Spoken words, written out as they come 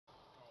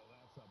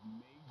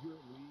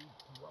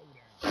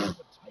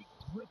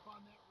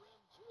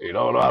He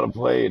don't know how to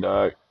play,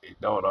 dog. He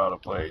don't know how to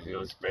play.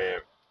 He'll spam.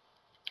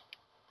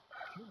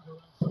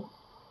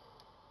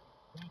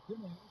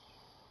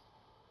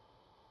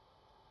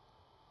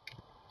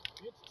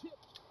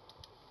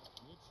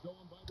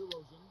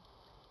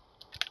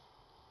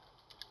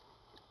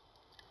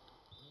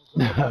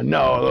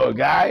 No, little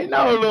guy.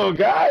 No, little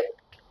guy.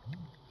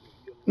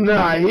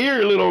 Nah,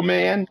 here, little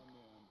man.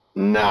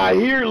 Nah,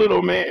 here,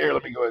 little man. Here,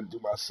 let me go ahead and do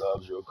my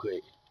subs real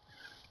quick.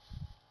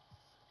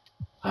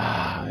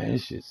 Ah, man,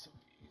 it's just so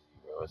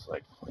easy, bro. It's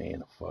like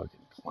playing a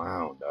fucking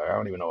clown, dog. I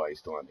don't even know why he's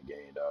still in the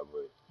game, dog,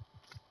 but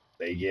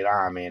they get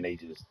on, man. They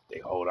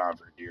hold on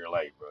for dear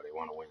life, bro. They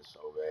want to win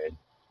so bad.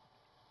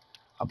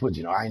 I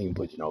ain't even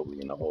put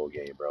Ginobili in the whole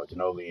game, bro.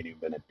 Ginobili ain't even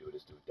been to do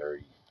this dude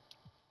dirty.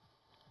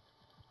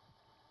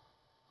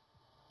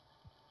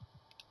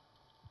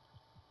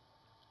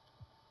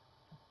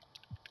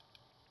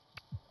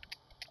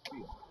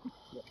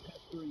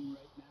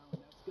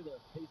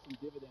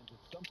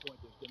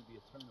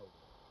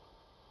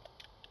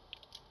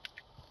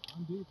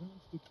 On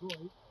defense,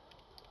 Detroit,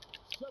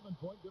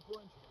 7-point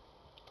differential.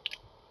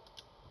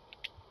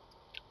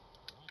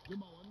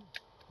 DeMullen.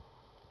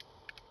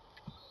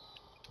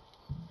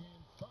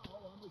 And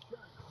foul on the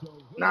shot. So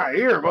Not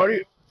here,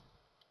 buddy.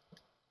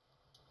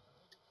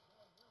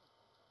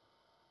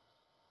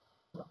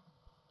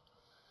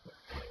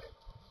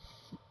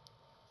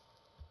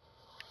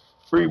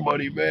 Free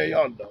money, man.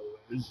 Y'all know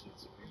it. This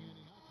shit's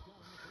amazing.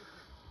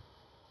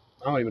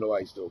 I don't even know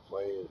why he's still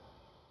playing.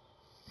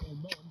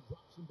 and Mullen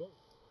drops them both.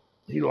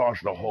 He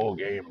lost the whole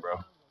game, bro.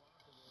 And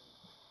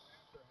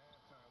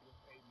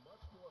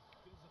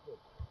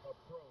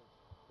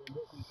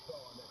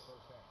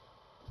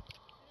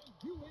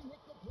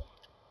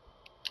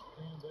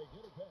they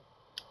get it back.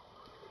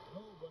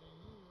 Nobody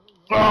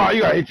here. Oh,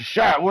 you gotta hit your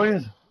shot,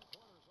 Williams.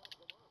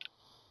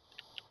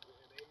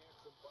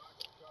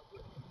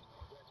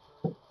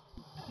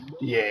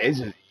 Yeah, it's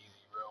just easy,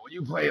 bro. When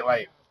you play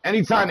like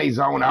anytime they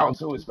zone out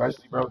too,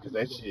 especially, bro, because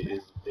that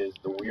shit is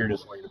the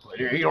weirdest way to play.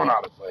 He don't know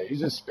how to play.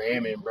 He's just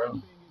spamming,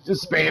 bro.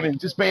 Just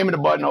spamming the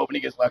button open.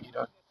 He gets lucky,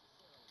 though.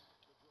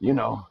 You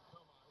know,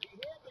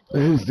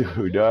 this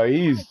dude, dog,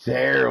 he's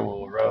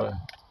terrible, bro.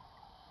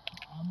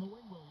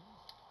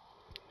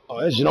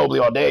 Oh, that's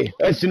Ginobili all day.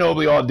 That's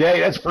Ginobili all day.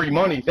 That's free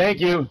money. Thank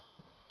you.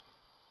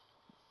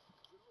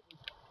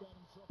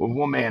 With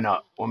one man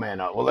up.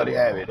 We'll let it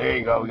have it. There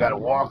you go. We got a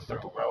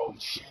walkthrough, bro.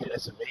 Shit,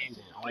 that's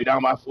amazing. Only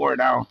down by 4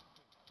 now.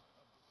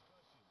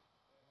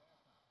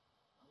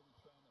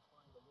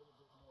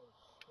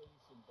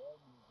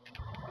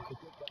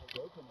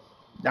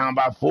 Down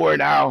by 4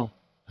 now.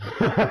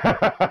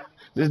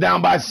 This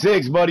down by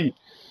 6, buddy.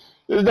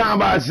 This down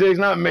by 6,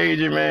 not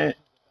major, man.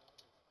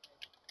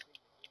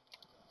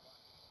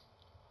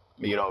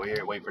 Me get over here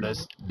and wait for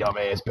this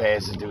dumbass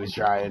pass this dude's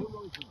trying.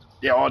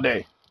 Yeah, all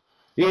day.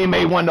 He ain't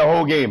made one the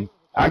whole game.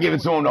 I'll give it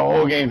to him the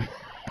whole game.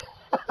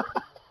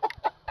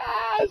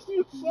 This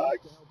dude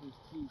sucks.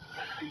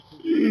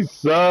 He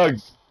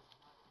sucks.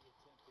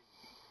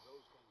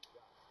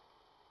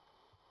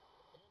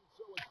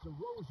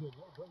 DeRozan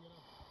will bring it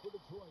up for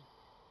Detroit.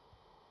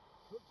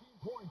 13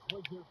 points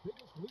was their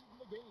biggest lead in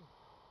the game.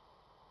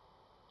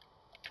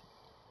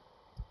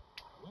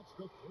 Let's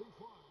go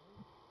 35.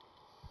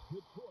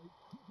 Detroit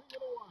keeping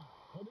it alive.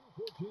 A new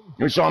 14.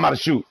 Let me show him how to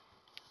shoot.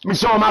 Let me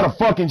show him how to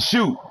fucking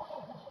shoot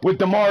with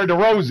DeMar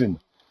DeRozan.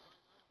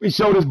 Let me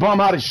show this bum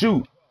how to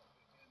shoot.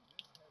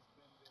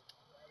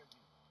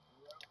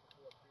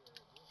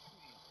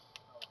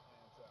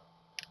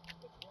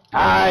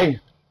 Hi.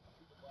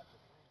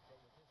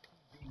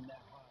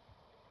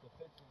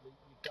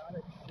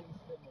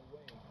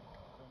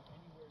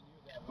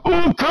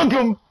 Ooh, cook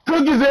him.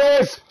 Cook his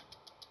ass.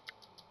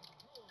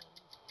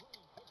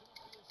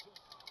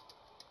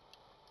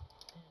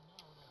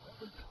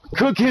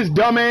 Cook his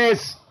dumb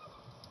ass.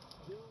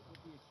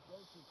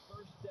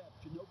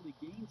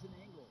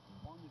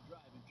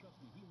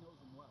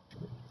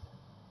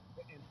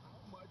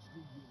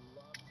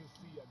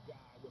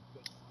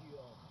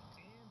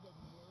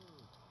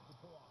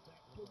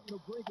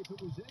 Greg, if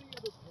it was any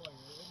other player,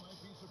 it might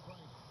be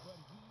surprising, but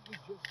he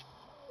is just so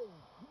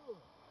good.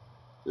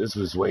 This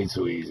was way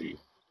too easy.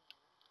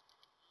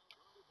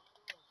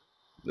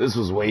 This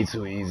was way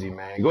too easy,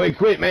 man. Go ahead,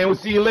 quit, man. We'll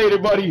see you later,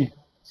 buddy.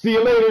 See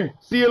you later.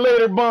 See you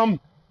later, bum.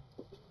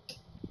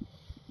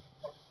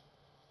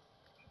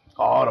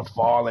 All the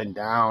falling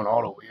down,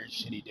 all the weird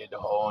shit he did the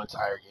whole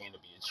entire game to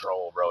be a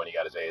troll, bro, and he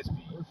got his ass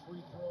beat.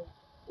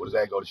 What does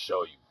that go to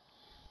show you?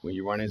 When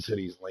you run into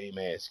these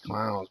lame-ass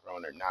clowns, bro,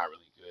 and they're not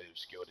really good or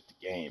skilled at the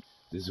game,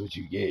 this is what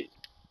you get.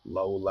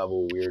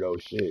 Low-level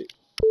weirdo shit.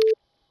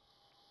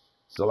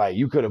 So, like,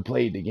 you could have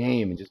played the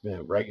game and just been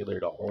a regular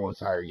the whole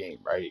entire game,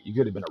 right? You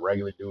could have been a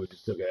regular dude,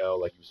 just took an L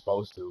like you were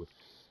supposed to.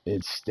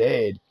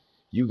 Instead,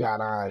 you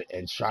got on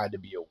and tried to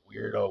be a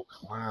weirdo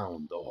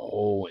clown the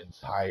whole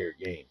entire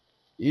game.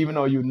 Even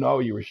though you know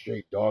you were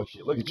straight dog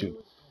shit. Look at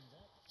you.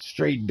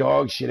 Straight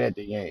dog shit at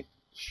the game.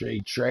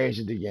 Straight trash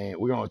at the game.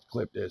 We're going to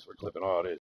clip this. We're clipping all this.